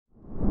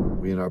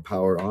We in our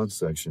power on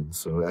section.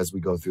 So as we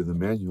go through the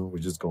manual, we're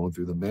just going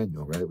through the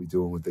manual, right? We're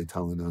doing what they're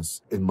telling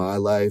us. In my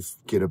life,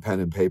 get a pen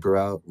and paper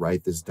out,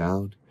 write this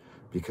down,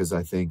 because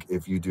I think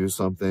if you do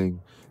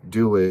something,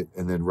 do it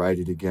and then write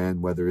it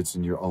again, whether it's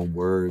in your own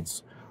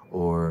words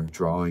or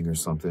drawing or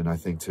something. I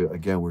think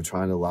again, we're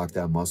trying to lock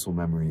that muscle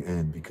memory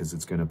in because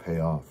it's gonna pay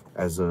off.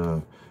 As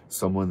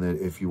someone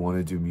that if you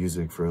wanna do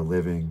music for a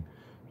living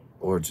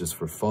or just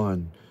for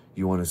fun,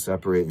 you want to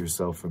separate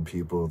yourself from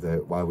people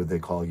that, why would they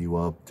call you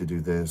up to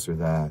do this or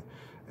that?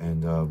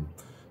 And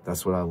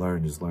that's what I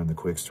learned, is learn the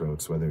quick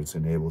strokes, whether it's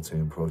in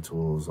Ableton, Pro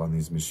Tools, on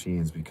these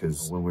machines,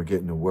 because when we're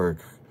getting to work,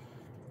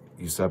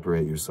 you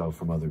separate yourself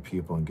from other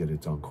people and get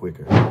it done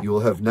quicker. You will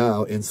have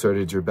now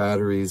inserted your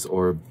batteries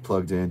or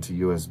plugged into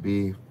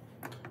USB.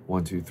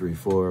 1, 2, 3,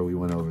 4, we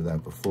went over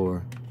that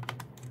before.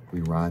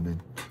 We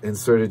rhyming.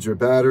 Inserted your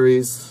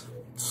batteries,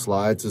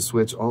 slide to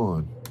switch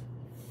on.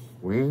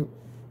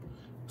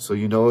 So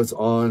you know it's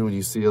on when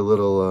you see a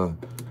little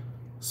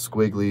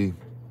squiggly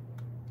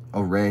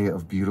array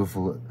of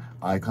beautiful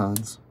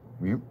icons.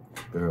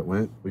 There it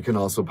went. We can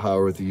also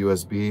power with the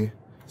USB.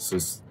 So,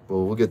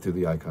 well, we'll get through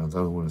the icons. I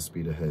don't want to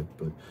speed ahead,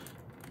 but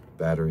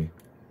battery,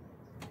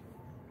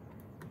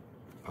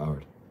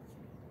 powered.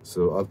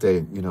 So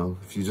update, you know,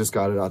 if you just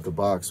got it out the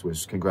box,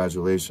 which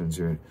congratulations,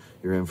 you're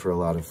in for a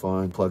lot of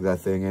fun. Plug that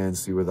thing in,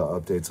 see where the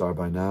updates are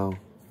by now.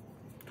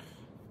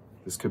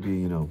 This could be,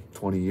 you know,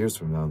 20 years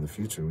from now in the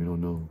future. We don't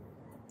know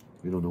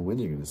when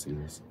you're going to see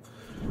this.